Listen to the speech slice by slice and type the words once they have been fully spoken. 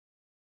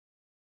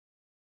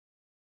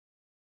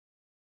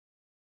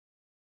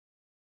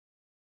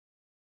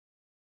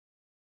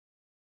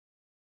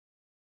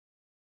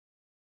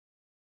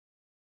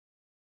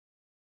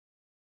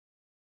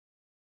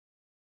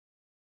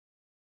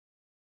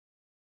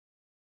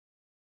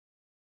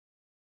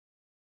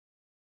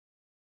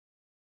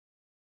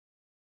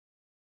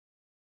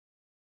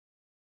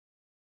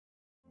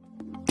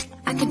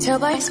I could tell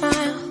by your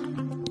smile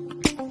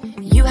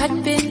you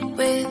hadn't been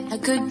with a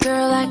good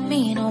girl like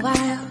me in a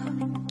while.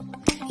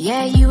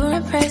 Yeah, you were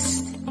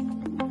impressed,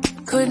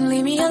 couldn't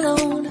leave me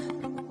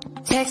alone.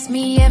 Text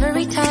me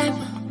every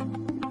time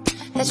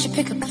that you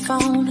pick up the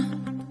phone.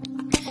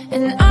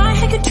 And I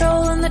had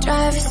control on the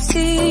driver's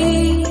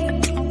seat,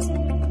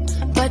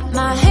 but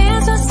my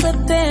hands are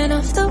slipping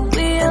off the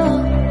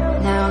wheel.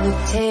 Now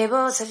the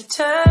tables have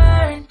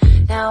turned,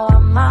 now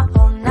I'm up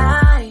all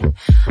night,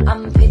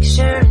 I'm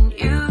picturing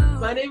you.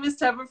 My name is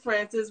Tevra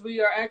Francis.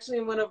 We are actually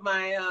in one of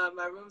my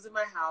my rooms in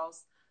my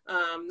house.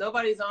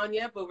 Nobody's on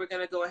yet, but we're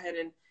going to go ahead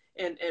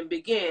and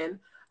begin.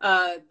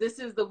 This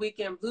is the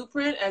Weekend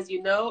Blueprint. As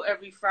you know,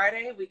 every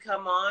Friday we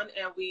come on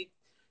and we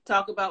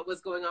talk about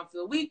what's going on for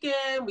the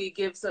weekend. We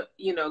give some,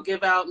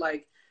 give out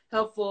like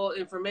helpful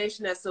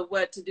information as to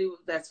what to do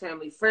that's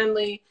family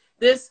friendly.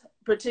 This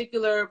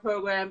particular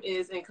program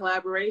is in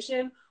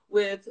collaboration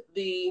with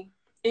the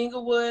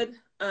Inglewood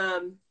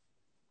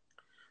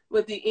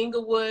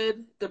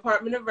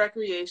Department of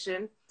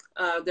Recreation,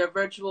 their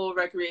virtual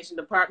recreation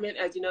department.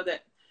 As you know,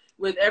 that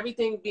with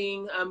everything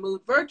being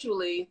moved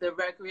virtually, the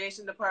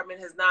recreation department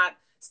has not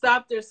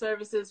stopped their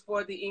services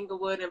for the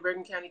Inglewood and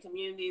Bergen County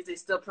communities. They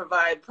still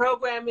provide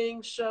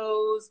programming,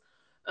 shows,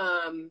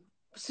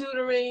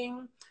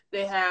 tutoring.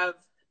 They have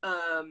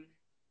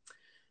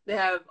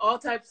all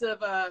types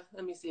of,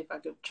 let me see if I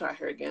could try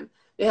her again.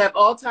 They have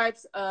all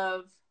types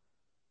of,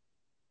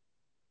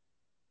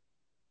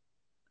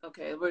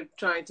 okay, we're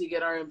trying to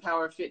get our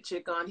Empower Fit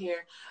chick on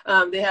here.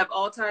 They have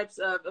all types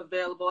of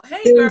available.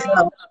 Hey,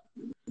 girl.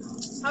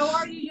 How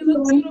are you? You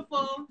look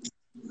beautiful.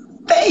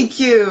 Thank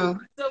you.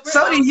 So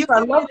do you. I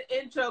love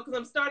the intro because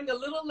I'm starting a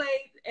little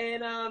late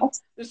and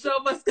the show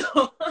must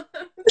go on.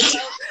 So,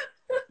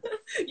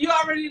 you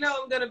already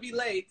know I'm going to be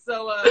late.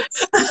 So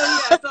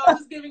I'm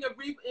just giving a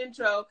brief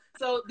intro.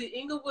 So the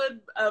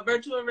Inglewood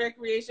Virtual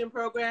Recreation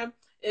Program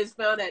is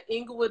found at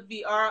Inglewood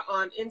VR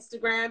on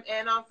Instagram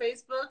and on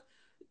Facebook.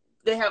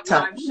 They have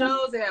live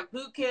shows, they have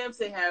boot camps,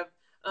 they have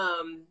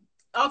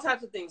all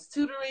types of things,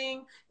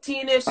 tutoring,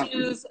 teen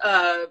issues,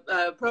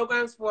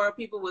 programs for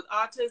people with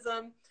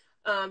autism.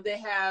 They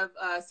have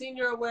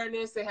senior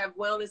awareness, they have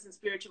wellness and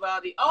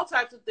spirituality, all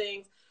types of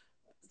things.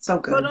 So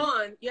good.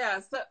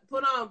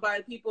 Put on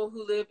by people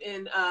who live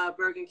in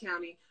Bergen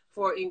County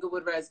for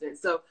Inglewood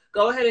residents. So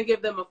go ahead and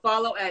give them a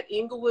follow at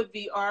Inglewood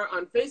VR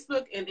on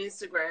Facebook and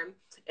Instagram,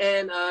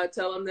 and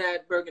tell them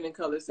that Bergen in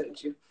Color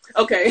sent you.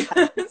 Okay,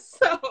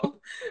 so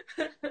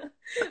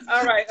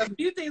all right, a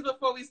few things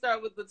before we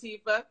start with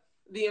Lateefah,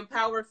 the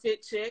Empower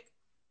Fit Chick.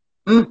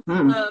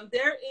 Mm-hmm.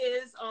 There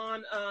is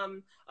on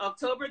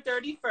October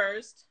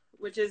 31st,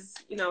 which is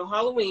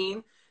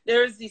Halloween.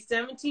 There is the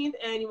 17th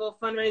annual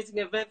fundraising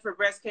event for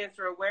breast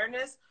cancer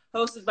awareness,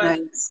 hosted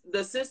by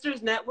the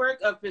Sisters Network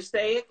of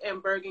Passaic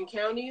and Bergen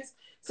counties.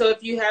 So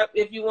if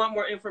you want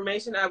more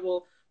information, I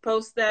will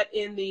post that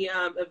in the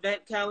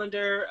event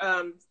calendar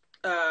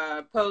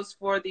post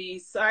for the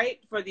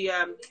site, for the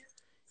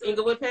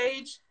Inglewood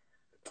page,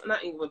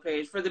 not Inglewood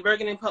page, for the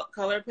Bergen in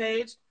Color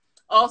page.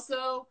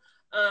 Also,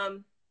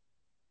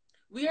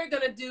 we are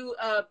going to do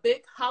a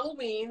BIC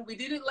Halloween. We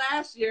did it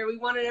last year. We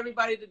wanted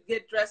everybody to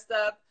get dressed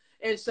up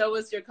and show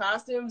us your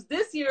costumes.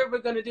 This year, we're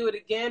going to do it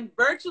again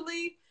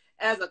virtually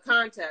as a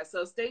contest.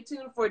 So stay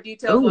tuned for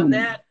details on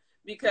that,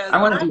 because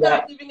I'm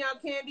not giving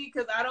out candy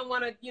because I don't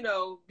want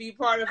to, be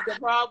part of the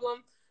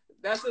problem.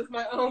 That's just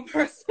my own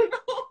personal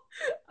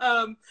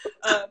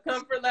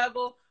comfort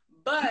level.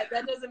 But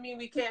that doesn't mean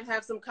we can't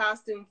have some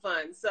costume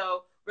fun.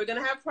 So we're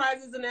going to have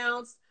prizes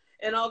announced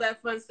and all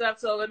that fun stuff.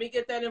 So let me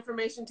get that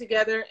information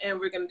together, and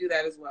we're going to do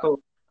that as well. Cool.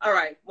 All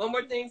right. One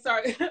more thing.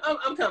 Sorry.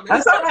 I'm coming.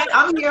 That's all right.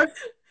 I'm here.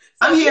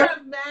 I'm here.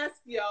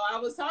 Mask, y'all. I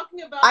was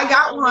talking about I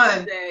got one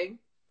today,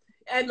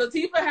 and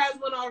Lateefah has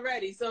one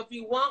already. So if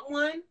you want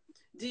one,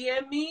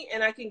 DM me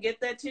and I can get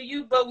that to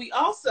you. But we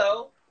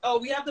also,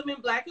 we have them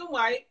in black and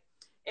white.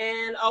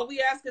 And all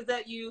we ask is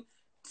that you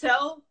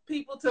tell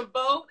people to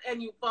vote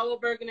and you follow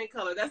Bergen in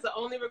Color. That's the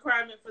only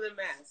requirement for the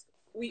mask.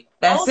 We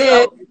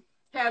also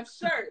have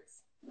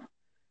shirts.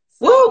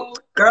 So, woo,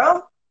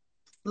 girl,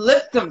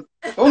 lift them.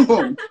 Boom,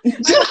 boom.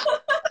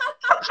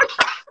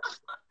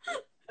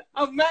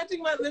 I'm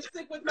matching my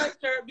lipstick with my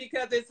shirt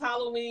because it's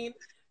Halloween.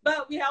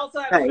 But we also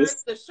have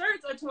shirts. The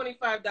shirts are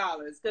 $25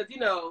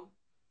 because,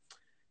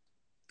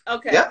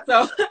 okay. Yep.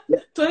 So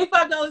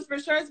 $25 for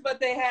shirts,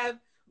 but they have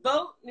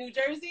Vote New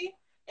Jersey.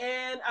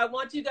 And I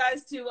want you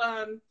guys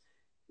to,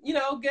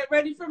 get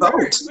ready for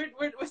merch.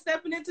 We're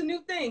stepping into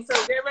new things. So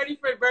get ready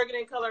for Bergen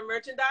in Color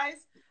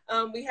merchandise.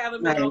 We have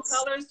them in all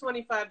colors,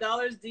 $25.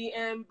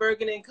 DM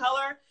Bergen in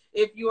Color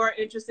if you are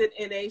interested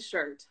in a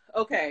shirt.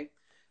 Okay.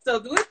 So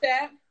with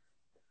that,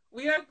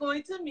 we are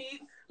going to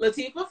meet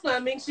Lateefah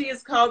Fleming. She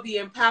is called the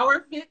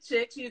Empower Fit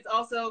Chick. She is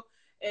also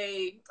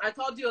I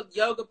called you a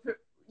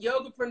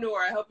yogapreneur.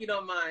 I hope you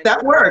don't mind.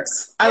 That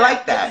works. I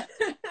like that.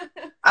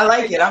 I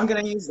like it. I'm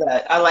going to use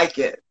that. I like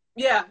it.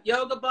 Yeah.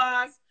 Yoga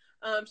boss.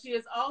 She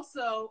is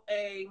also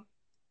an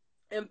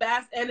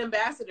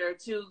ambassador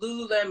to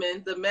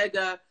Lululemon, the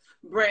mega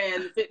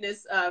brand,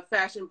 fitness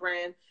fashion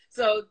brand.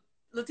 So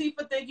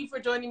Lateefah, thank you for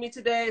joining me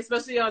today,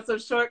 especially on some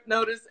short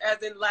notice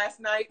as in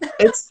last night.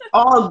 It's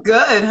all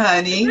good,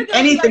 honey.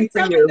 Anything like, for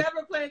Tell you. me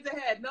never plans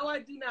ahead. No, I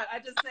do not. I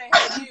just say,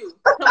 hey, you,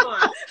 come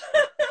on.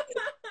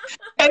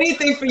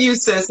 Anything for you,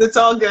 sis. It's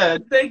all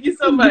good. Thank you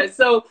so much.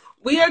 So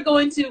we are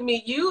going to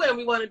meet you, and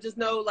we want to just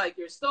know like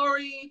your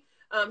story.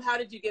 How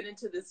did you get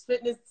into this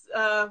fitness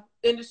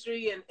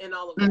industry and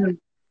all of that?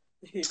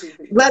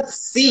 Let's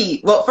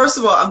see. Well, first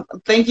of all,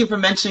 thank you for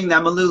mentioning that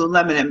I'm a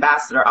Lululemon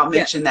ambassador. I'll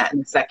mention that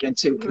in a second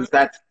too, because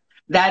that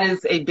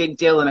is a big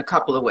deal in a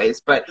couple of ways.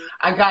 But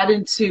I got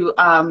into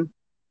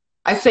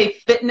I say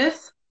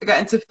fitness. I got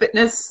into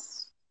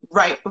fitness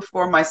right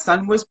after my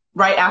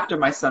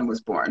son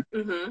was born.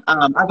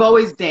 I've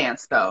always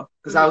danced though,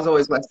 because I was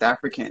always West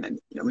African, and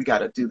you know we got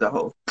to do the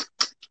whole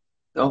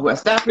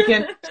West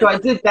African. So I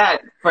did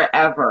that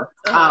forever.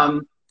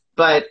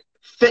 But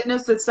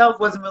fitness itself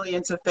wasn't really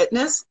into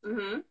fitness.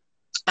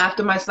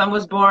 After my son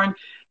was born,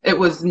 it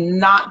was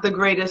not the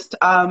greatest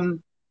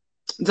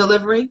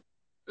delivery.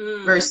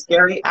 Very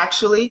scary,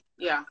 actually.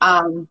 Yeah.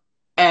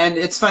 And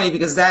it's funny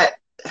because that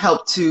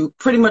helped to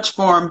pretty much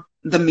form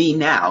the me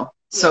now.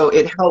 So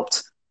it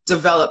helped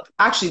develop,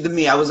 actually the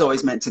me I was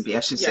always meant to be, I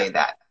should say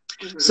that.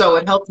 So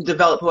it helped to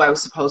develop who I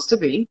was supposed to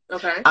be.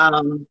 Okay.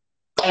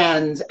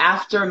 And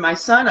after my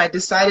son, I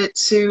decided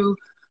to,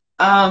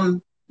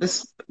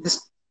 this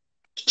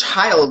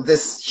child,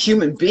 this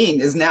human being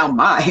is now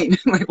mine.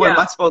 Like, what am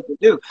I supposed to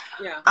do?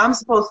 I'm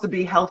supposed to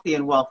be healthy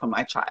and well for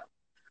my child.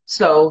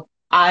 So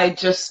I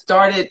just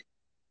started,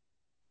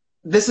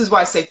 this is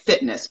why I say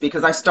fitness,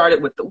 because I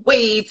started with the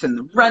weights and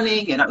the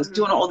running, and I was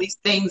doing all these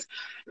things,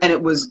 and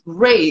it was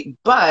great.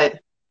 But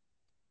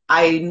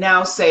I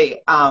now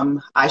say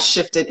I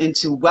shifted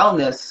into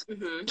wellness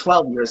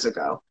 12 years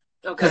ago,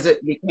 because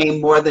it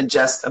became more than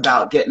just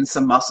about getting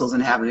some muscles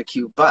and having a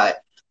cute butt.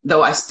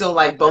 Though I still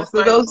like both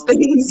of those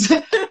things,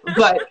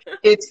 but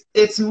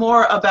it's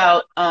more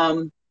about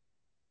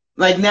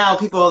like now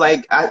people are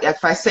like,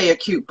 if I say a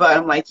cute butt,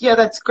 I'm like, yeah,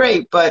 that's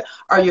great, but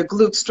are your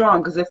glutes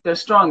strong? Because if they're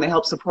strong, they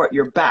help support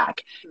your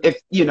back.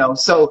 If you know,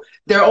 so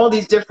there are all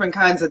these different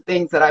kinds of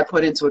things that I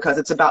put into it because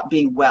it's about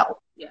being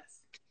well. Yes.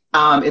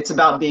 It's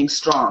about being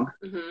strong.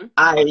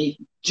 I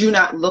do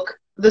not look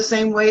the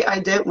same way I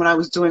did when I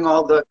was doing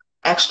all the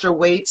extra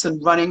weights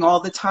and running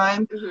all the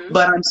time,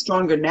 but I'm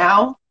stronger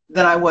now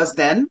than I was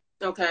then.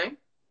 Okay.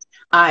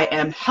 I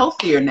am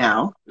healthier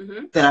now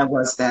than I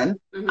was then.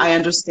 I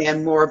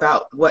understand more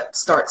about what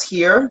starts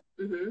here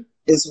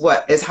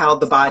is how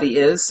the body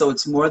is. So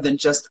it's more than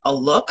just a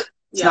look.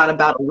 It's not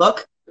about a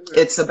look.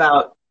 It's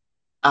about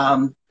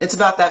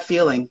that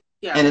feeling.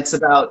 And it's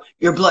about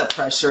your blood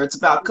pressure. It's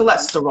about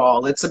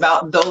cholesterol. It's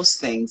about those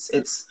things.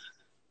 It's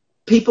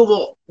people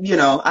will, you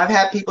know, I've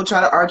had people try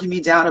to argue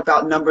me down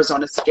about numbers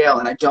on a scale,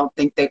 and I don't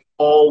think they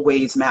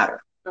always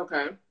matter.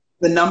 Okay.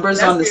 The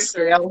numbers on the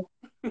scale,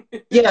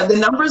 the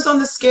numbers on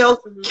the scale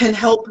can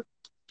help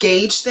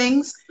gauge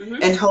things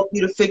and help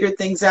you to figure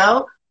things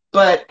out.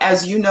 But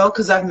as you know,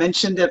 because I've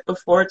mentioned it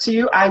before to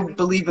you, I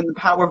believe in the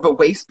power of a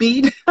waist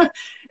bead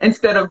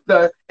instead of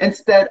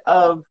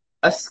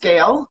a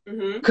scale.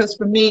 Because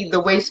for me,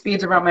 the waist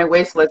beads around my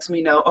waist lets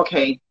me know,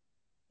 okay,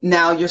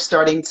 now you're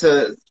starting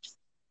to,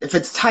 if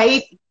it's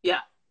tight,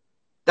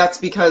 that's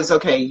because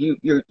okay, you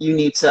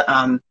need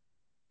to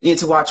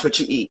watch what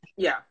you eat.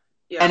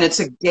 And it's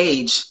a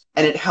gauge,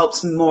 and it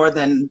helps more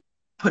than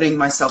putting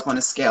myself on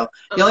a scale.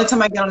 The only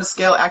time I get on a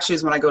scale actually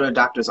is when I go to a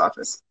doctor's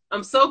office.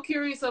 I'm so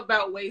curious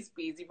about waist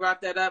beads. You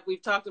brought that up.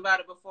 We've talked about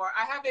it before.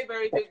 I have a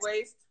very big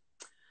waist,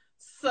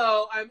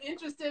 so I'm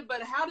interested,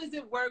 but how does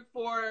it work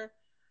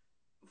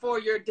for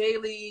your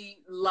daily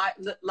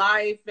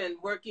life and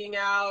working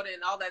out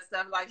and all that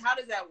stuff? Like, how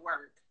does that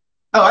work?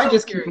 Oh, I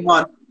just keep them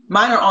on.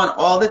 Mine are on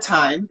all the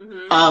time.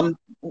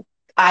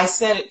 I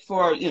set it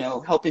for, you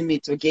know, helping me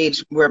to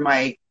gauge where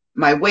my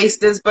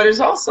waist is, but it's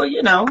also,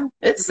 you know,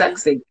 it's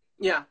sexy.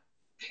 Yeah.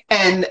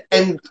 And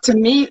to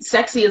me,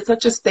 sexy is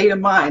such a state of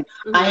mind.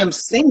 I am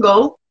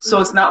single, so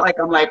it's not like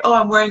I'm like, oh,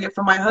 I'm wearing it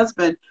for my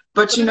husband.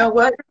 But you know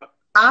what?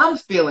 I'm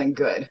feeling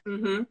good.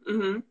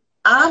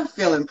 I'm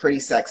feeling pretty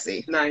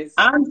sexy. Nice.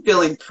 I'm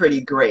feeling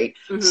pretty great.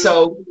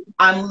 So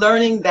I'm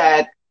learning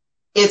that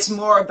it's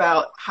more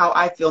about how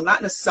I feel,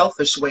 not in a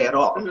selfish way at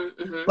all.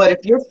 But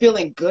if you're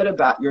feeling good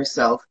about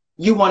yourself,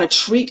 you want to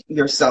treat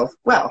yourself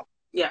well.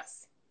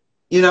 Yes.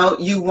 You know,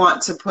 you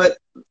want to put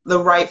the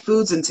right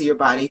foods into your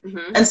body.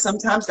 And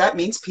sometimes that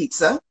means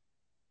pizza.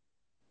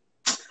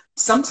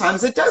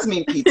 Sometimes it does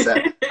mean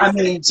pizza. I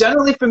mean,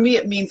 generally for me,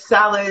 it means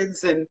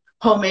salads and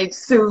homemade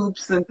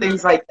soups and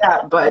things like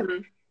that. But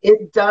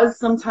it does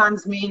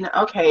sometimes mean,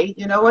 okay,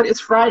 you know what? It's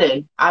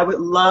Friday. I would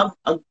love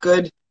a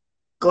good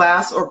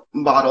glass or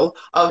bottle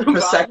of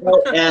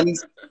Prosecco and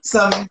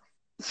some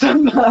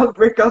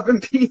brick oven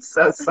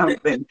pizza,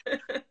 something.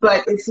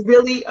 But it's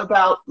really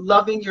about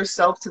loving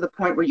yourself to the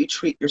point where you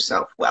treat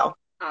yourself well.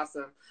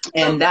 Awesome.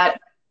 And that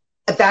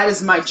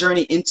is my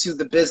journey into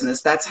the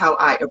business. That's how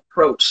I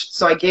approach.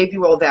 So I gave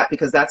you all that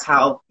because that's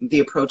how the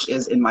approach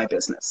is in my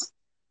business.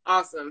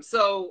 Awesome.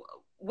 So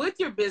with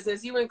your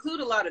business, you include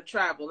a lot of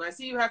travel, and I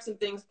see you have some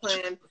things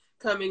planned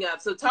coming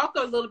up. So talk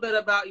a little bit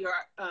about your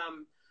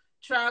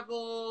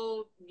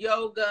travel,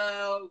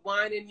 yoga,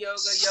 wine and yoga,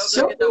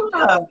 Sure. in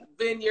the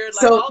vineyard,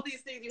 like all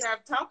these things you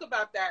have. Talk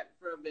about that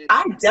for a bit.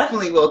 I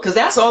definitely will, because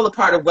that's all a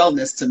part of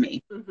wellness to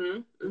me.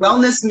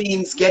 Wellness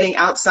means getting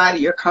outside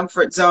of your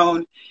comfort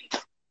zone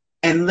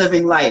and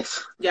living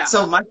life. Yeah.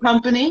 So my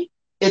company,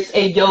 it's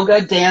a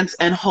yoga, dance,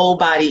 and whole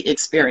body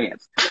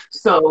experience.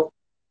 So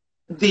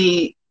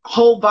the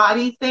whole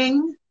body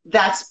thing,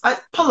 that's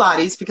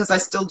Pilates, because I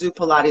still do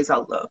Pilates. I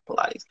love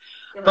Pilates.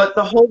 But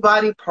the whole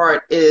body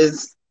part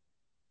is,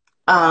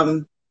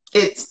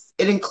 it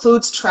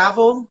includes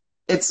travel.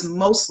 It's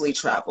mostly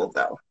travel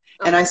though.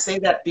 And I say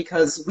that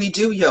because we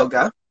do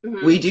yoga,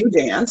 we do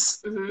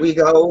dance, we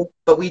go,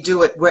 but we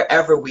do it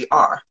wherever we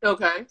are.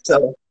 Okay.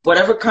 So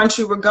whatever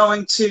country we're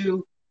going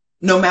to,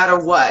 no matter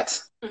what,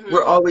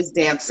 we're always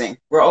dancing.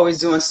 We're always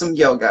doing some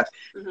yoga.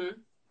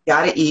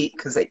 Gotta eat,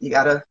 because you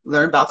gotta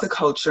learn about the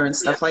culture and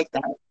stuff like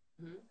that.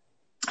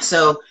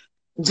 So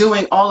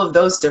doing all of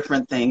those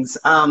different things.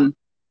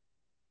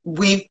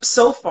 We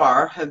so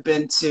far have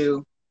been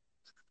to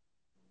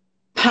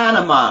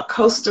Panama,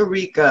 Costa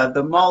Rica,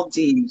 the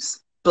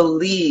Maldives,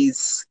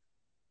 Belize,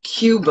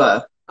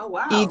 Cuba,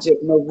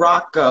 Egypt,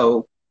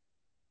 Morocco,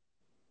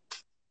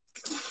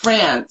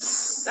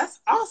 France.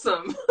 That's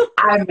awesome.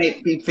 I may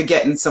be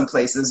forgetting some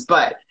places,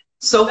 but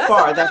so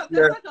far that's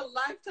like a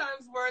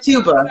lifetime's worth.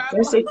 Cuba. Did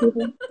I say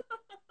Cuba?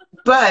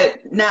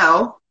 But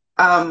now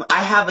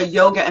I have a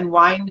yoga and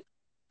wine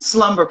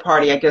slumber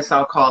party, I guess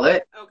I'll call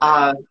it.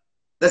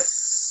 The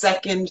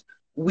second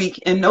week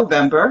in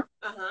November.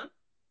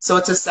 So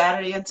it's a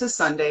Saturday into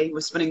Sunday. We're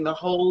spending the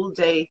whole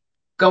day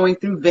going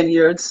through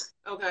vineyards.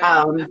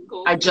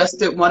 Cool. I just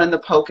did one in the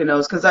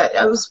Poconos, because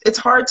it's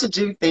hard to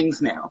do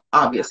things now,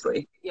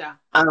 obviously. Yeah.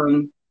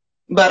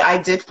 But I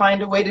did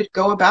find a way to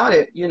go about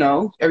it. You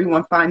know,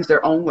 everyone finds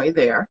their own way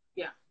there.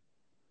 Yeah.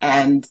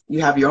 And you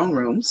have your own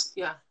rooms.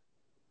 Yeah.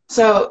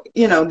 So,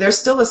 you know, there's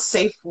still a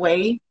safe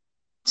way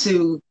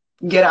to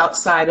get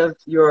outside of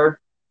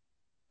your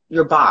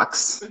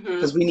box,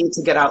 because we need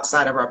to get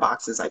outside of our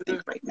boxes, I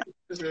think, right now.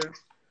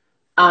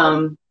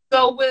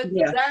 So with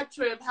that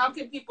trip, how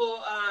can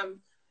people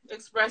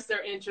express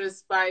their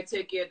interest, buy a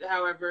ticket,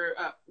 however,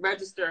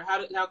 register?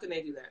 How can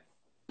they do that?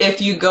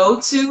 If you go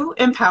to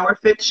Empower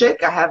Fit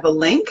Chick, I have a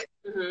link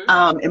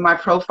in my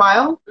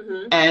profile,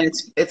 and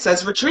it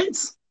says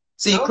retreats.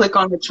 So you click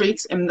on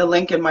retreats in the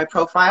link in my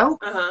profile.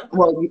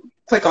 Well, you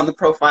click on the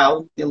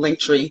profile, the link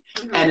tree,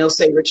 and it'll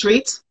say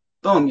retreats.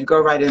 Boom, you go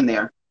right in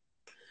there.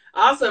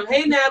 Awesome.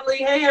 Hey, Natalie.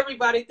 Hey,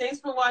 everybody. Thanks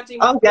for watching.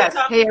 Oh, yes.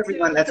 Hey,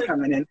 everyone that's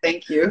coming in.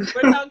 Thank you.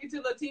 We're talking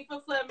to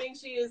Lateefah Fleming.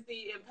 She is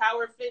the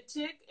Empower Fit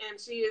Chick, and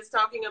she is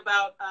talking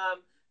about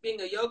being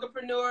a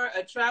yogapreneur,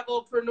 a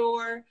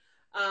travelpreneur,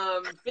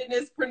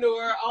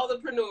 fitnesspreneur, all the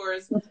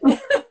preneurs.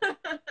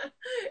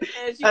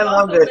 And she's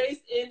also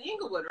based in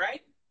Inglewood,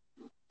 right?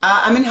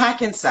 I'm in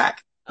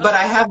Hackensack, but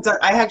I've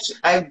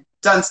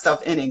done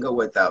stuff in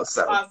Inglewood though.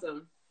 So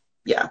awesome.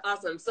 Yeah.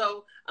 Awesome.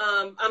 So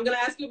I'm going to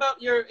ask you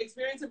about your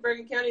experience in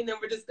Bergen County, and then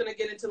we're just going to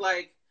get into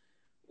like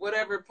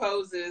whatever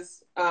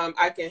poses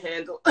I can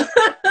handle. I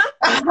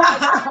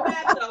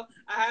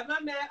have my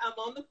mat. I'm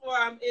on the floor.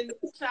 I'm in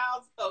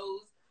child's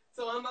pose.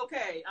 So I'm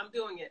okay. I'm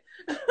doing it.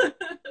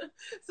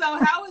 So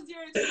how has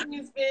your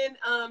experience been?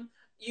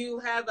 You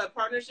have a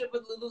partnership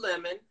with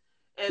Lululemon,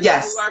 and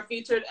you are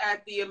featured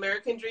at the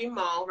American Dream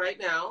Mall right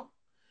now.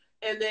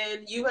 And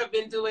then you have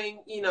been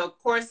doing, you know,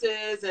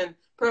 courses and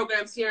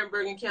programs here in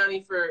Bergen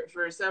County for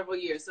several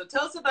years. So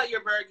tell us about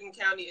your Bergen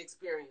County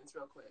experience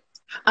real quick.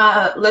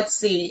 Let's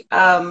see.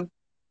 For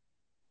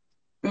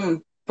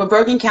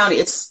Bergen County,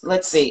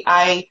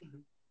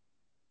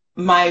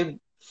 my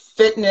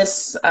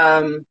fitness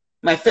and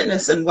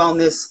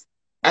wellness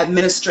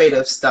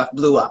administrative stuff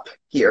blew up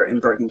here in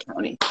Bergen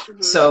County.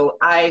 So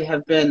I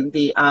have been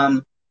the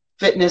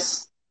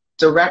fitness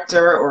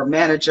director or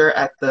manager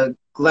at the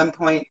Glen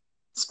Point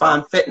Spa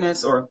and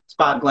Fitness, or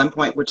Spa Glen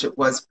Point, which it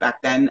was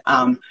back then.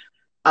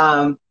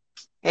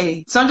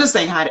 Hey, so I'm just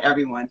saying hi to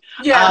everyone.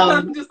 Yeah,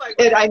 I'm just like,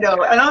 I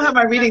know I don't have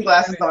my reading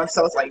glasses on,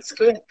 so it's like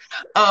screw it.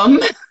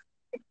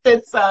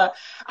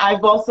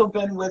 I've also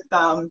been with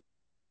the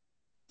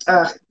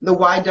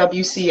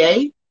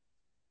YWCA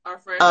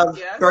of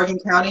Bergen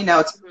County.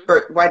 Now it's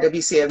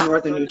YWCA of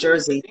Northern New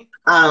Jersey.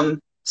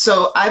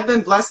 So I've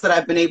been blessed that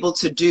I've been able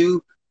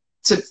to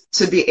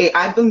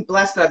I've been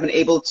blessed that I've been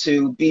able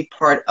to be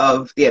part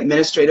of the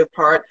administrative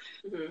part.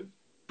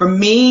 For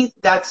me,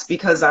 that's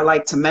because I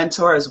like to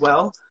mentor as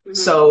well.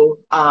 So,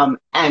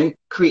 and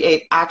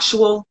create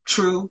actual,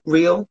 true,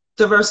 real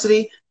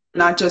diversity,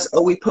 not just,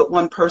 oh, we put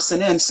one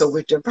person in, so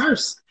we're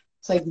diverse.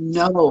 It's like,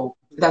 no,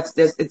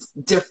 it's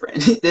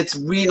different. It's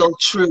real,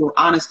 true,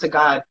 honest to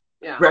God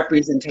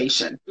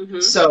representation.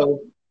 So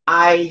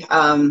my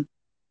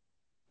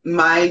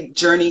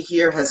journey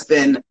here has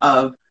been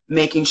of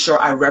making sure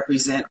I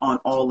represent on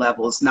all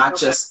levels, not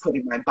just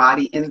putting my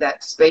body in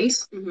that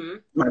space,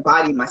 my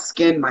body, my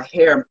skin, my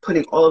hair,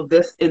 putting all of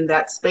this in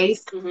that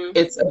space.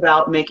 It's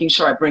about making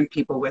sure I bring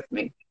people with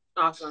me.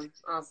 Awesome.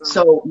 Awesome.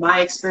 So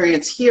my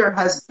experience here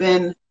has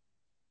been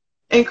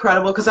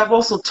incredible because I've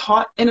also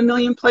taught in a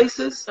million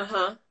places.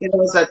 You know, I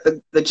was at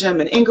the gym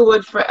in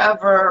Inglewood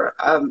forever,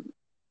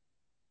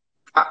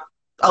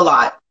 a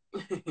lot.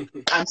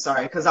 I'm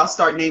sorry, because I'll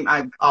start name,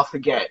 I'll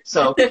forget.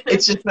 So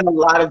it's just been a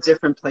lot of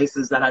different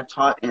places that I've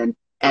taught in,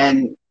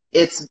 and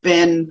it's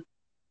been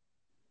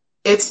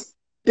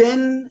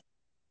an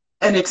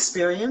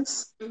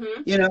experience.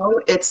 You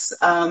know, it's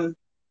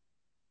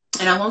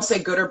and I won't say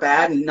good or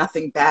bad, and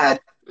nothing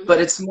bad,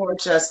 but it's more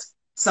just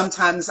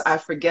sometimes I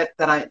forget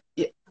that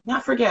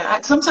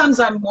sometimes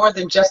I'm more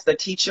than just the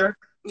teacher.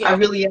 I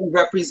really am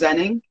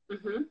representing.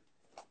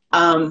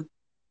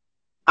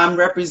 I'm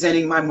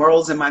representing my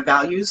morals and my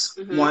values,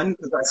 one,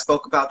 because I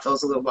spoke about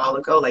those a little while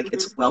ago, like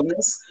it's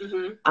wellness.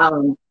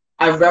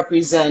 I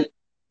represent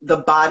the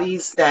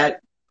bodies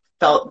that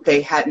felt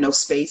they had no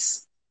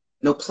space,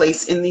 no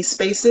place in these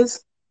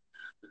spaces.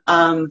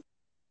 I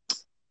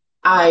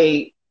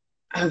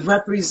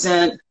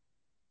represent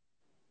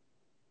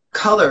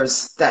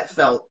colors that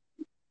felt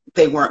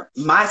they weren't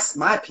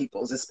my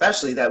people's,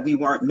 especially that we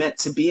weren't meant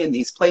to be in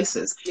these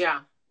places.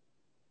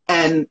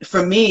 And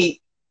for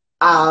me,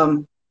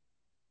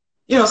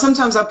 you know,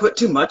 sometimes I put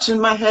too much in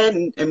my head,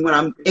 and when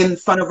I'm in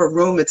front of a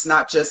room, it's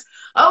not just,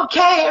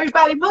 okay,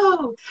 everybody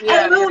move,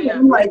 and move.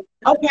 I'm like,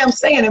 okay, I'm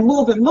saying and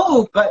move,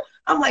 but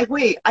I'm like,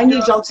 wait, I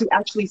need y'all to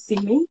actually see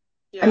me.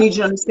 I need you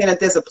to understand that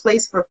there's a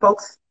place for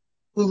folks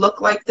who look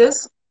like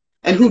this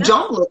and who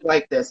don't look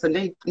like this, and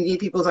they need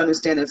people to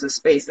understand there's a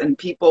space, and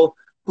people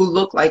who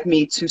look like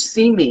me to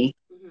see me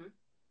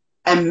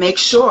and make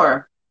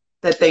sure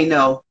that they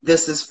know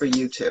this is for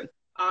you too.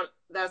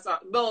 That's all.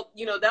 Well,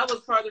 you know, that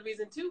was part of the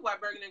reason too why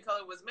Bergen in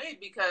Color was made,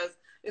 because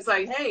it's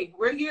like, hey,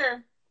 we're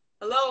here.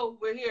 Hello,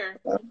 we're here.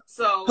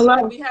 So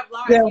we have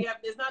lives.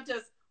 It's not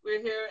just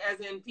we're here as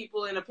in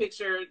people in a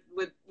picture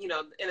with, you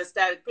know, in a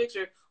static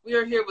picture. We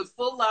are here with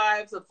full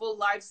lives, a full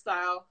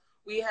lifestyle.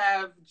 We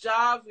have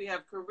jobs, we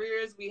have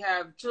careers, we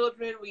have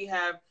children, we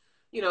have,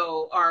 you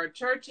know, our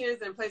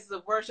churches and places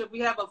of worship. We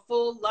have a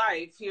full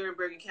life here in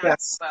Bergen County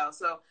as well.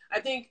 So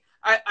I think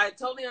I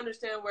totally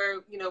understand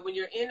where, you know, when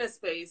you're in a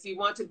space, you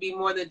want to be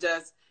more than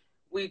just,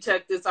 we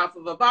check this off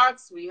of a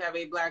box, we have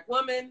a Black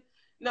woman.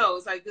 No,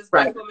 it's like this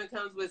Black woman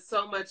comes with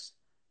so much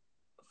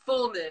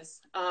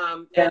fullness,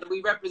 and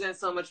we represent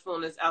so much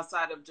fullness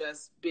outside of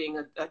just being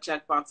a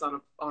checkbox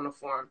on a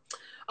form.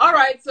 All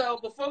right, so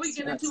before we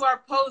get into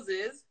our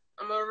poses,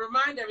 I'm going to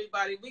remind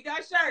everybody, we got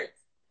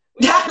shirts.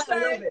 We got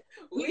shirts.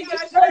 We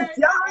got shirts.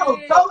 Y'all,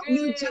 vote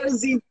New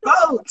Jersey,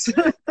 vote.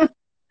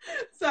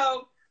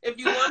 So if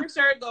you want a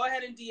shirt, go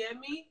ahead and DM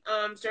me.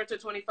 Shirts are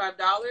 $25.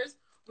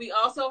 We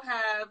also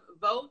have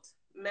vote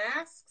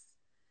masks,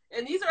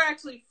 and these are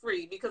actually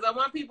free because I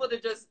want people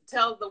to just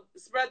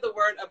spread the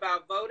word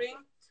about voting.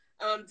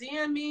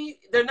 DM me.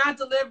 They're not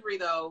delivery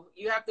though.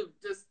 You have to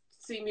just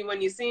see me when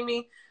you see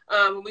me.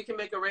 We can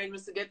make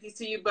arrangements to get these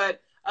to you.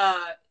 But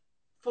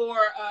for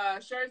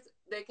shirts,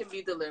 they can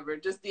be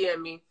delivered. Just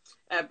DM me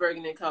at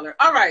Bergen in Color.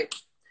 All right.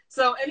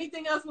 So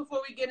anything else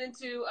before we get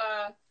into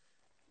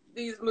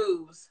these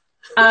moves?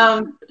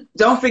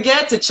 Don't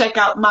forget to check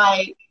out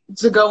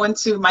go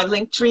into my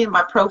link tree and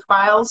my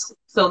profiles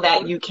so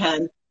that you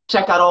can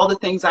check out all the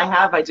things I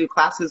have. I do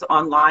classes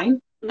online.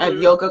 I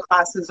have yoga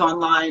classes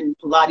online,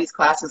 Pilates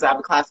classes. I have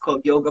a class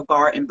called Yoga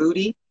Bar and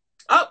Booty.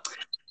 Oh,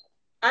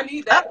 I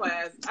need that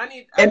class.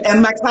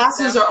 And my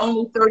classes are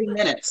only 30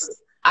 minutes.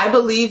 I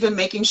believe in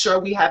making sure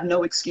we have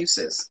no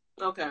excuses.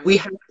 Okay. We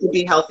have to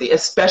be healthy,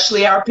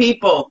 especially our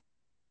people.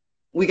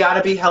 We got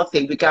to be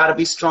healthy. We got to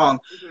be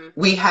strong.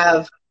 We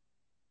have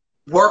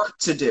work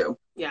to do.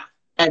 Yeah.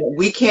 And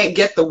we can't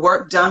get the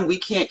work done. We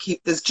can't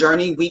keep this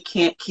journey. We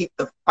can't keep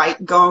the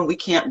fight going. We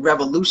can't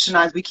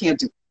revolutionize. We can't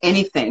do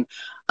anything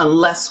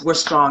unless we're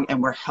strong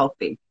and we're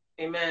healthy.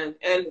 Amen.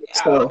 And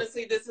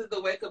honestly, this is the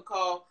wake-up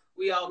call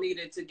we all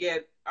needed to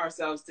get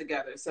ourselves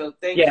together. So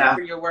thank you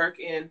for your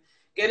work in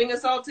getting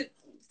us all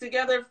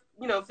together,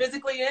 you know,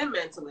 physically and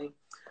mentally.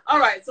 All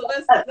right, so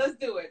let's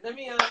do it. Let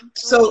me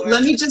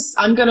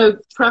I'm gonna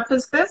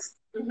preface this.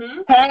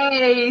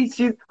 Hey,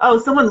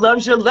 someone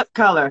loves your lip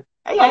color.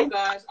 Hey, oh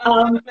gosh,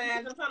 I'm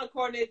trying to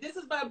coordinate. This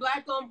is by a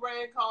Black-owned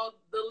brand called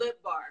the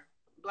Lip Bar.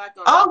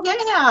 Black-owned. Oh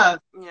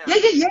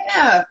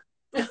yeah.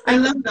 I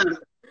love them.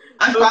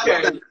 I'm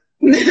proud of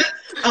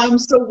them.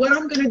 So what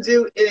I'm gonna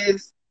do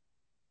is,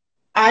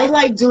 I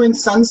like doing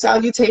sun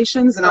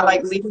salutations, and I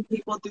like leading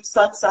people do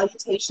sun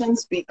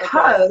salutations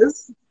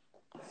because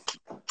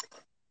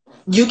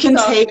you can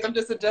take, I'm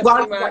just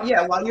adjusting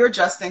while you're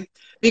adjusting,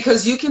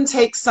 because you can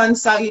take sun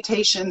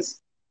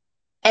salutations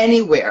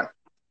anywhere.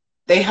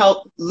 They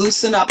help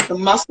loosen up the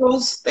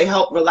muscles. They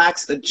help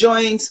relax the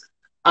joints.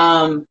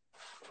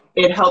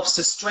 It helps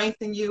to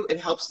strengthen you.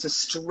 It helps to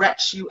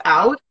stretch you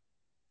out.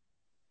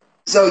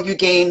 So you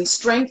gain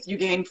strength, you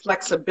gain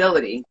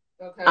flexibility.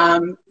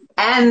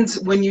 And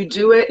when you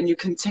do it and you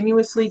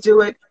continuously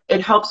do it,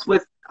 it helps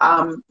with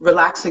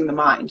relaxing the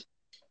mind.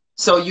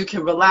 So you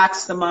can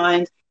relax the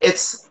mind.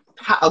 It's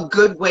a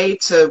good way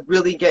to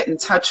really get in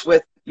touch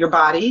with your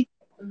body,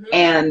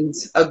 and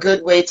a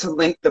good way to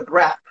link the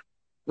breath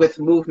with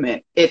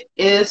movement. It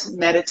is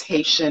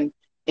meditation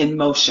in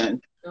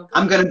motion. Okay.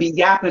 I'm going to be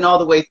yapping all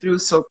the way through,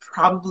 so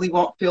probably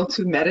won't feel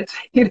too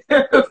meditative,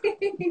 but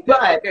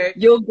okay,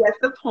 you'll get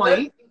the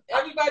point.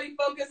 Everybody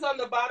focus on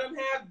the bottom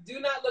half. Do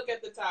not look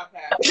at the top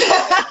half.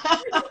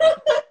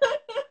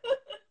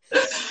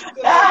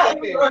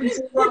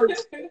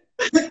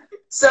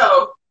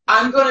 So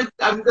I'm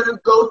gonna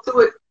go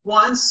through it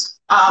once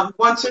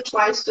or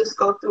twice. Just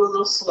go through a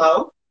little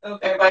slow.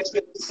 Okay. Everybody's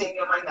going to be seeing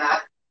on my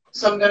mat.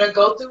 So I'm going to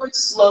go through it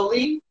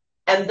slowly,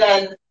 and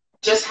then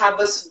just have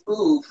us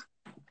move,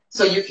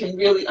 so you can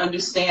really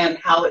understand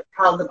how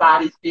the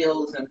body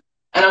feels. And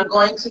I'm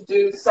going to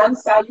do Sun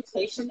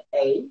Salutation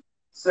A,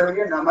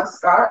 Surya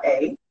Namaskar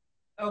A.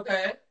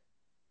 Okay.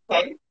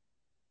 Okay.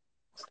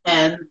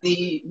 And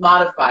the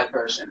modified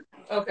version.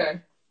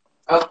 Okay.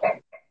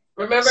 Okay.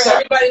 Remember,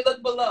 everybody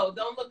look below.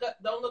 Don't look up.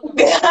 Don't look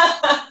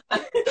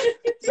above.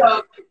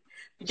 So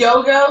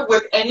yoga,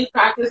 with any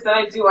practice that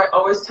I do, I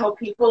always tell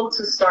people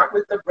to start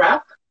with the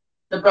breath.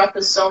 The breath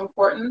is so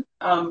important.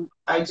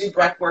 I do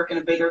breath work in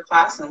a bigger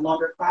class and a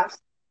longer class,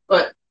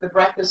 but the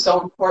breath is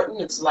so important.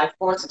 It's life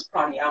force. It's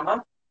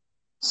pranayama.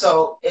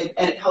 So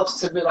it helps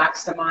to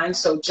relax the mind.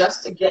 So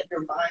just to get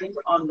your mind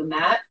on the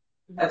mat,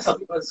 I tell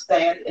people to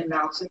stand in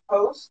mountain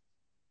pose.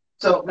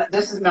 So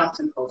this is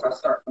mountain pose. I'll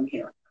start from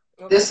here.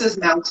 Okay. This is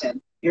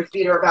mountain. Your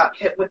feet are about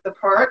hip width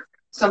apart.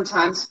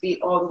 Sometimes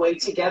feet all the way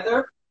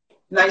together.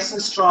 Nice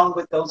and strong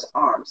with those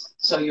arms.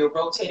 So you're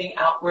rotating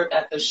outward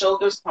at the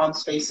shoulders,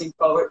 palms facing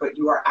forward, but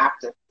you are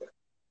active.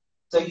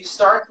 So you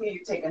start here,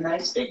 you take a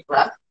nice big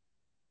breath.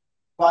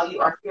 While you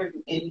are here,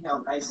 you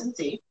inhale nice and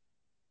deep.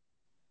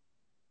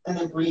 And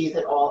then breathe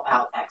it all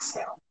out,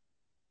 exhale.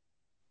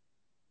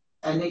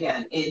 And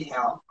again,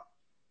 inhale.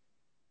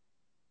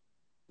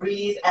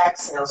 Breathe,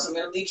 exhale. So I'm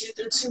going to lead you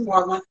through two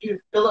more. I want you to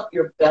fill up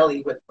your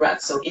belly with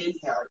breath. So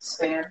inhale,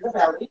 expand the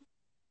belly.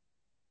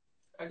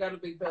 I got a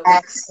big belly.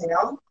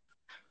 Exhale.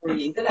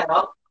 Breathe it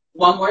out.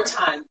 One more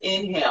time.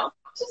 Inhale.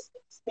 Just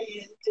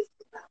expand.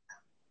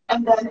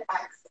 And then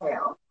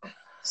exhale.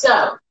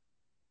 So,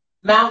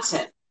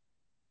 mountain.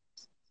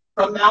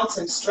 From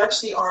mountain,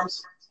 stretch the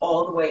arms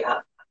all the way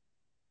up.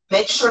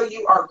 Make sure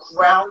you are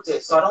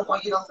grounded. So I don't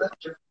want you to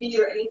lift your feet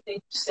or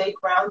anything. Stay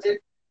grounded.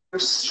 You're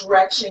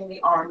stretching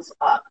the arms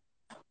up.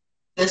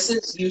 This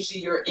is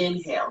usually your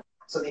inhale.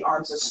 So the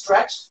arms are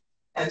stretched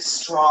and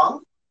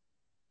strong.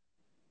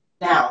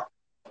 Now,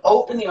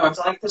 open the arms.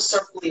 I like to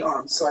circle the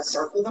arms, so I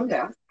circle them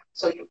down.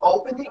 So you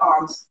open the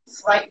arms,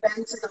 slight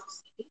bend to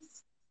those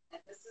knees,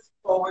 and this is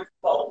forward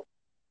fold.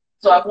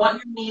 So I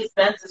want your knees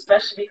bent,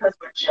 especially because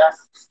we're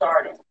just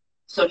starting.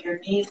 So your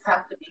knees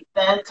have to be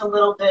bent a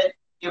little bit.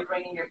 You're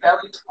bringing your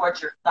belly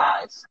towards your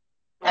thighs.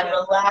 And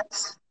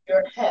relax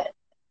your head.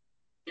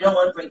 You don't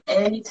want to bring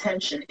any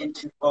tension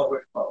into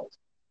forward fold.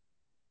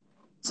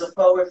 So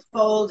forward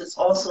fold is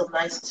also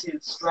nice to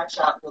stretch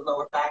out the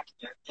lower back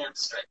and your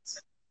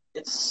hamstrings.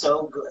 It's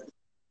so good.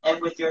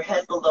 And with your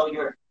head below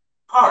your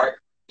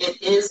heart,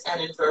 it is an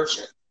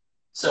inversion.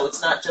 So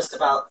it's not just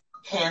about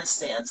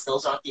handstands.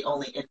 Those aren't the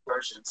only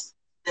inversions.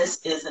 This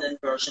is an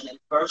inversion.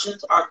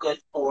 Inversions are good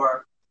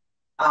for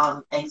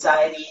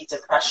anxiety,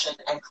 depression,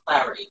 and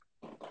clarity.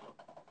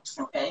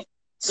 Okay?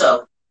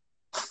 So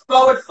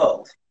forward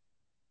fold.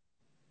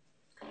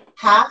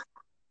 Half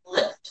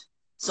lift.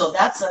 So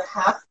that's a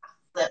half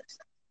lift,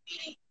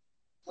 meaning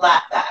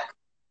flat back.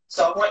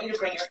 So I want you to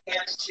bring your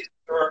hands to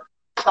your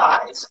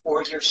thighs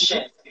or your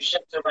shins. Your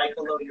shins are right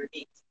below your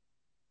knees.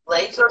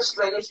 Legs are as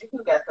straight as you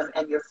can get them,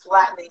 and you're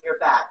flattening your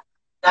back.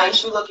 Now you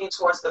should be looking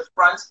towards the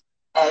front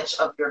edge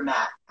of your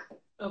mat.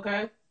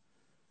 Okay.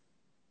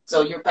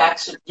 So your back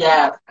should,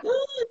 yeah.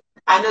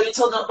 I know you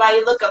told nobody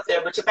to look up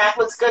there, but your back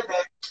looks good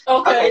there.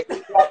 Okay.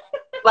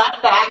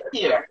 Flat back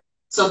here.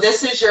 So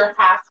this is your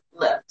half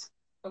lift.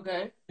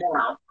 Okay.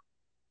 Now,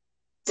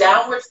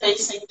 downward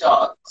facing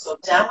dog. So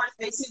downward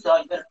facing dog,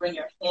 you're going to bring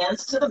your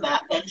hands to the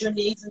mat, bend your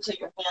knees until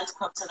your hands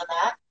come to the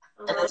mat,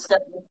 and then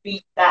step your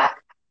feet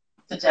back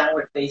to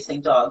downward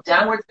facing dog.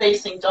 Downward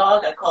facing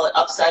dog, I call it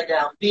upside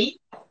down V,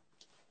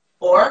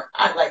 or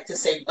I like to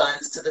say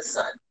buns to the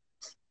sun.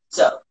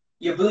 So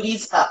your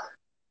booty's up.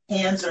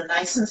 Hands are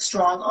nice and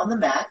strong on the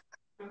mat.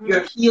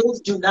 Your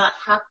heels do not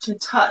have to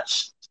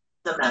touch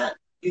the mat.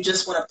 You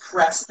just want to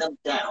press them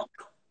down.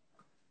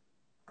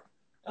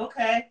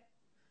 Okay.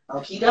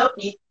 Okie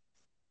dokie.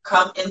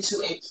 Come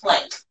into a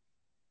plank.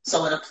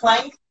 So in a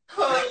plank,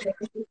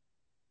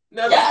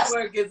 This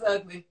work is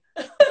ugly.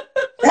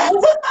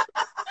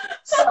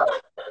 So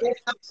if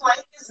the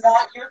plank is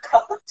not your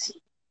cup of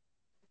tea,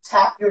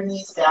 tap your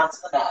knees down to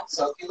the mat.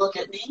 So if you look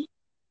at me,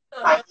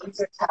 my knees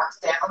are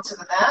tapped down to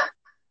the mat,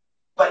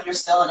 but you're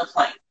still in a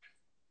plank.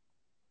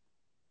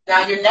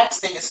 Now your next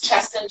thing is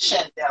chest and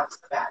chin down to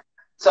the mat.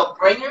 So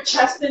bring your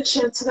chest and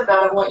chin to the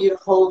mat. I want you to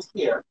hold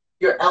here.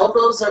 Your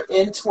elbows are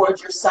in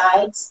towards your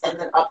sides and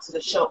then up to the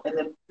shoulder and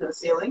then to the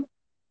ceiling.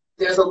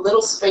 There's a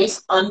little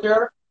space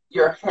under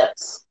your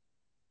hips.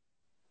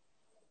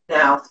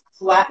 Now,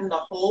 flatten the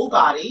whole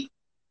body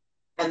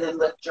and then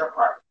lift your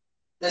heart.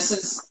 This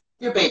is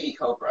your baby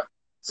cobra.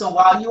 So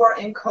while you are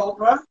in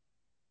cobra,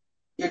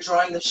 you're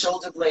drawing the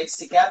shoulder blades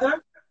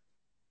together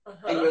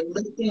and you're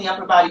lifting the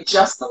upper body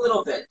just a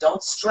little bit.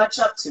 Don't stretch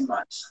up too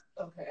much.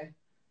 Okay.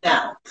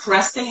 Now,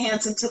 press the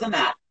hands into the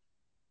mat.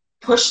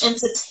 Push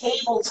into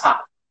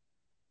tabletop.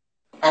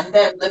 And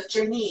then lift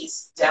your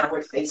knees,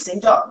 downward facing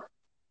dog.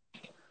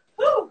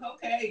 Whew,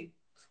 okay.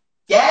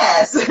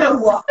 Yes.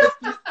 Walk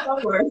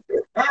forward.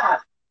 Yeah.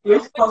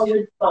 Here's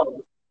forward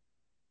fold.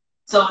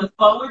 So in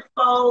forward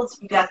folds,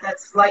 you got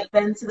that slight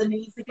bend to the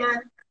knees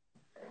again.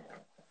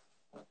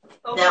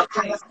 Okay. Now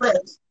half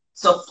lift.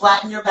 So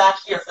flatten your back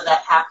here for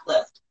that half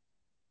lift.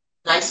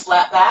 Nice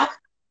flat back.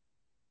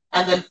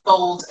 And then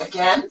fold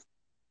again.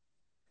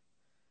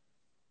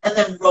 And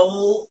then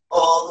roll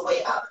all the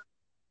way up.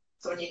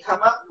 So when you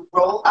come up, you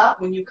roll up.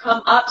 When you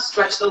come up,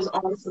 stretch those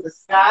arms to the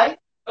sky.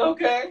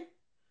 Okay.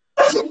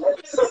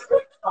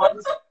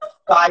 Arms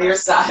by your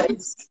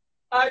sides.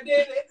 I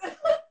did it.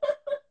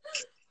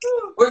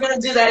 We're going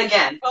to do that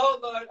again. Oh,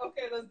 Lord.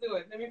 Okay, let's do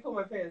it. Let me put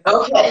my pants.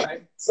 Okay.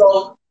 Right.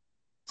 So,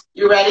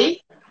 you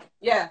ready?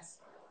 Yes.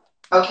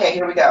 Okay,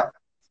 here we go.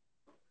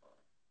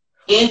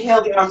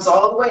 Inhale the arms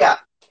all the way up.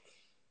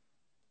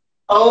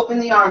 Open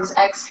the arms.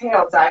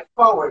 Exhale, dive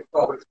forward,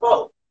 forward,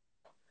 fold.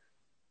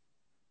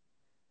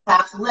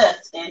 Half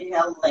lift.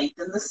 Inhale,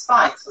 lengthen the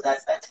spine. So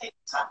that's that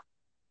tabletop.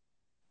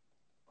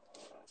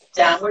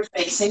 Downward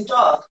facing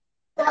dog.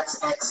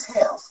 That's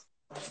exhale.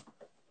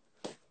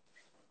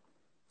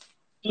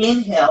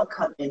 Inhale,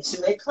 come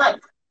into a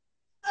plank.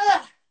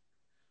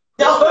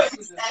 No,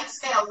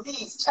 exhale,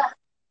 knees, check,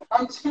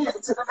 and chin to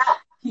the mat.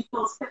 Keep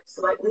those hips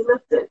slightly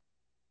lifted.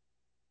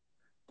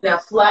 Now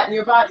flatten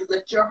your body,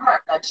 lift your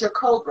heart. That's your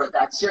cobra,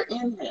 that's your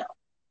inhale.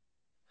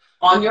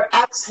 On your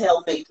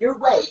exhale, make your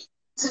way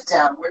to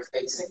downward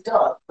facing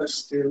dog.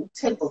 Push through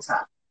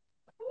tabletop.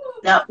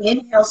 Now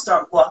inhale,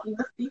 start walking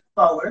the feet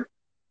forward.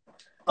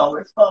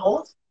 Forward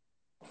fold.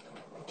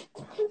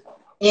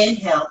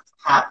 Inhale,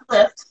 half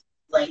lift.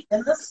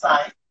 Lengthen the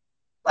spine,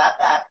 flat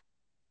back.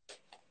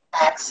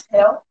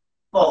 Exhale,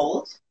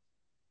 fold.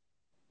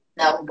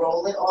 Now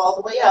roll it all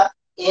the way up.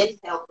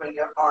 Inhale, bring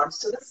your arms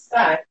to the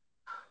sky.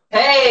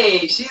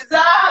 Hey, she's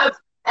up.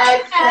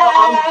 Exhale.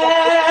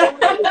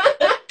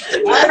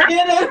 I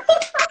did it.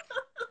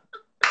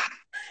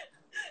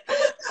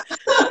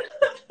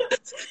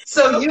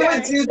 So you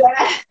would do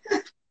that.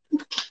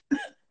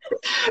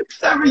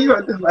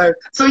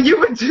 So you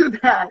would do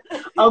that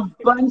a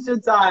bunch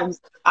of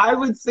times. I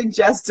would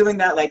suggest doing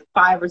that like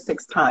 5 or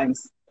 6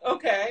 times.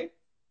 Okay.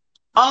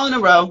 All in a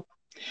row.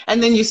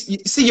 And then you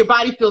see your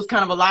body feels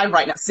kind of alive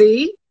right now.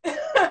 See?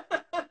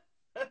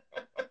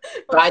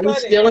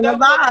 Body's feeling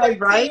alive,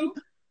 right? Too.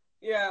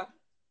 Yeah.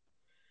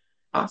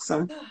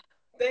 Awesome.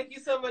 Thank you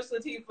so much,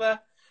 Lateefah.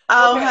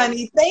 Oh, okay.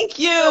 Honey, thank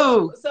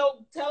you.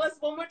 So tell us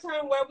one more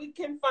time where we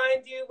can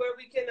find you, where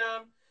we can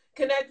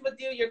connect with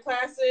you, your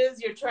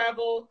classes, your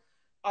travel,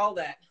 all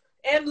that.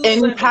 And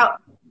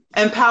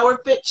Empower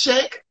Fit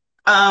Chick.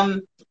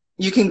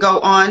 You can go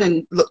on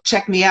and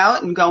check me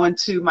out and go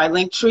into my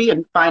link tree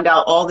and find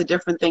out all the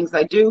different things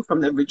I do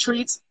from the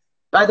retreats.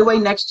 By the way,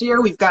 next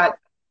year we've got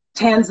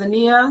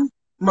Tanzania,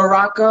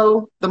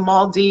 Morocco, the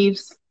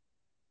Maldives,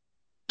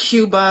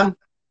 Cuba.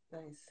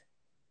 Nice.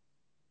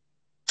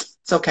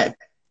 It's okay.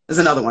 There's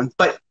another one,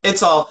 but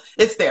it's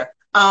there.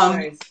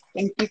 Nice.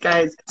 Thank you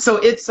guys. So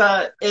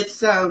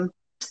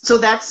so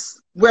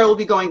that's where we'll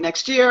be going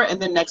next year. And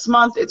then next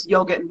month it's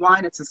yoga and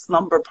wine. It's a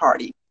slumber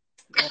party.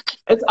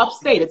 It's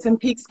upstate. It's in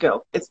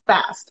Peekskill. It's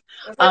fast.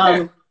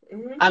 I'm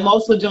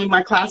also doing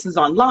my classes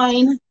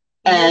online.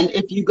 And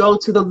if you go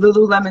to the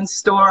Lululemon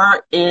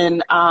store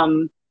in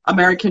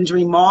American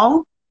Dream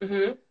Mall,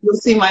 you'll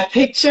see my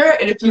picture.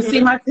 And if you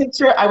see my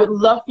picture, I would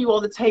love for you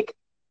all to take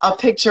a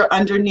picture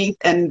underneath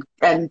and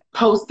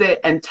post it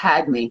and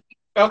tag me.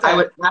 Okay. I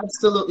would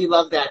absolutely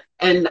love that.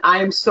 And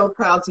I am so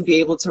proud to be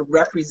able to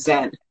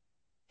represent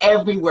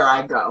everywhere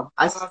I go.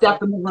 I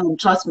step in the room.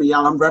 Trust me,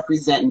 y'all, I'm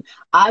representing.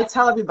 I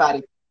tell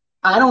everybody,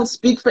 I don't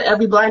speak for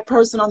every Black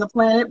person on the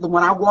planet, but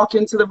when I walk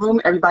into the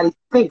room, everybody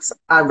thinks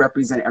I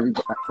represent every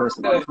Black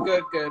person.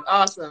 Good.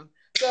 Awesome.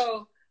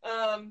 So,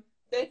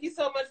 thank you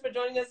so much for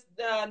joining us.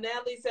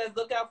 Natalie says,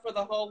 look out for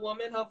the whole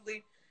woman.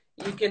 Hopefully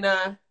you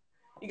can,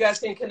 you guys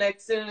can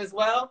connect soon as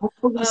well.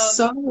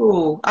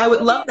 I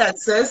would love that,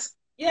 sis.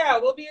 Yeah,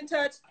 we'll be in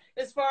touch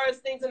as far as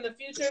things in the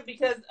future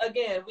because,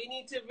 again, we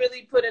need to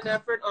really put an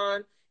effort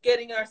on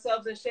getting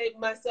ourselves in shape,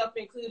 myself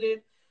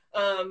included,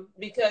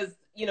 because,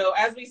 you know,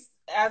 as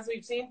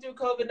we've seen through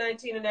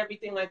COVID-19 and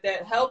everything like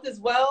that, health is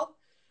wealth.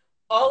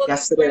 All of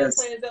these plans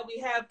that we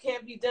have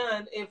can't be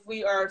done if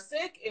we are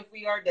sick, if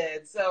we are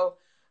dead. So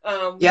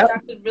we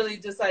have to really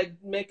just like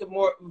make it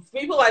more,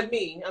 people like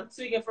me, I'm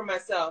speaking for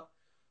myself,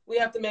 we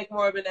have to make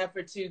more of an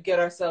effort to get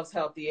ourselves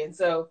healthy. And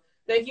so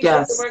thank you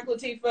for the work,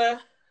 Lateefah.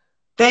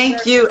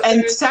 Thank you.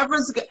 And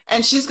Sever's,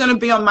 and she's going to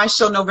be on my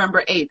show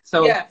November 8th.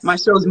 So yes. My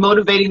show is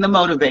Motivating the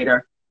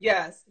Motivator.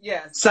 Yes,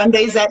 yes.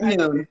 Sundays at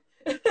noon.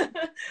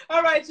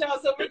 All right, y'all.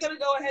 So we're going to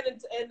go ahead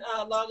and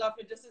log off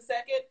for just a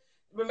second.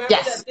 Remember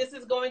that this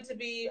is going to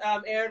be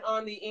aired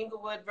on the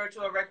Inglewood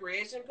Virtual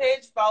Recreation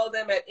page. Follow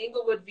them at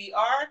Inglewood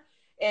VR,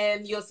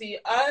 and you'll see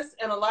us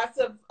and lots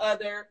of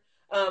other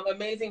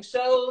amazing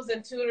shows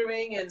and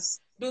tutoring and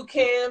boot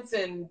camps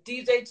and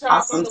DJ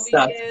talk on the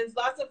weekends.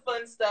 Lots of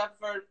fun stuff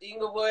for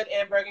Inglewood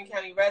and Bergen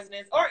County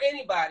residents or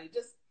anybody.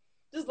 Just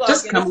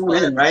log in. Come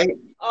in, right?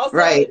 Also,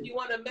 if you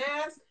want a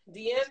mask,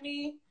 DM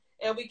me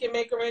and we can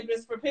make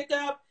arrangements for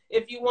pickup.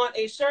 If you want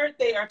a shirt,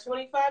 they are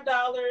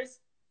 $25.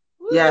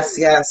 Woo! Yes,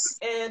 yes.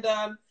 And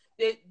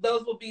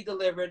those will be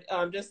delivered.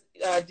 Just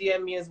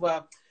DM me as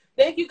well.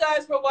 Thank you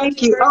guys for watching.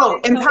 Thank you. Oh,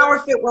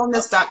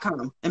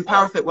 empowerfitwellness.com.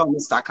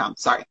 Empowerfitwellness.com.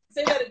 Sorry.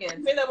 Say that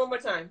again. Say that one more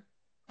time.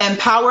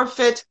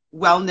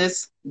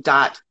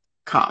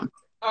 empowerfitwellness.com.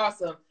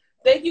 Awesome.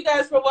 Thank you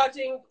guys for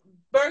watching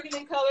Bergen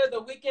in Color,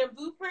 the Weekend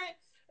Blueprint,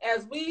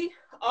 as we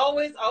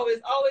always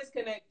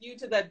connect you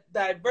to the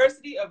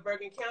diversity of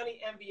Bergen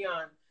County and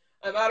beyond.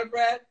 I'm out of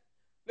breath.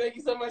 Thank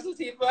you so much,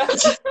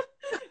 Lateefah.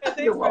 And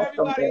thanks for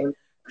everybody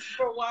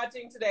for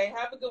watching today.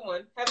 Have a good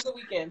one. Have a good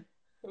weekend.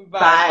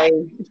 Bye.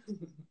 Bye.